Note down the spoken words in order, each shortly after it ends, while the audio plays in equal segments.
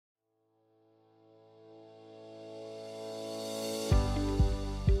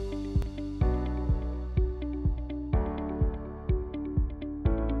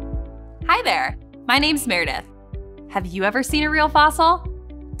Hi there, my name's Meredith. Have you ever seen a real fossil?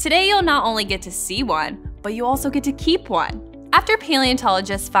 Today you'll not only get to see one, but you also get to keep one. After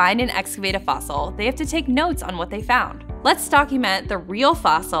paleontologists find and excavate a fossil, they have to take notes on what they found. Let's document the real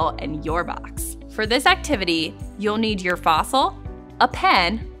fossil in your box. For this activity, you'll need your fossil, a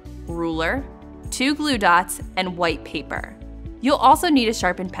pen, ruler, 2 glue dots, and white paper. You'll also need a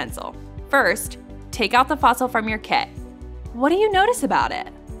sharpened pencil. First, take out the fossil from your kit. What do you notice about it?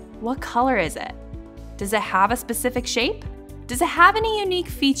 What color is it? Does it have a specific shape? Does it have any unique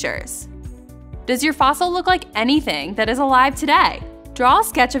features? Does your fossil look like anything that is alive today? Draw a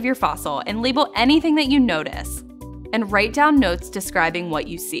sketch of your fossil and label anything that you notice, and write down notes describing what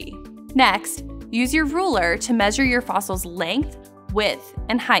you see. Next, use your ruler to measure your fossil's length, width,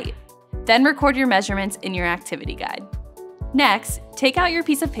 and height. Then record your measurements in your activity guide. Next, take out your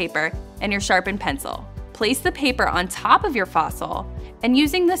piece of paper and your sharpened pencil. Place the paper on top of your fossil, and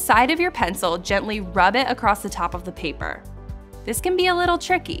using the side of your pencil, gently rub it across the top of the paper. This can be a little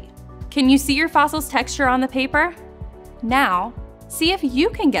tricky. Can you see your fossil's texture on the paper? Now, see if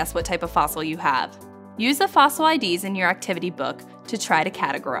you can guess what type of fossil you have. Use the fossil IDs in your activity book to try to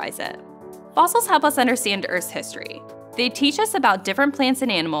categorize it. Fossils help us understand Earth's history. They teach us about different plants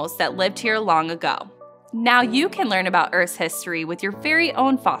and animals that lived here long ago. Now you can learn about Earth's history with your very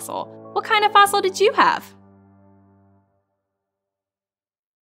own fossil. What kind of fossil did you have?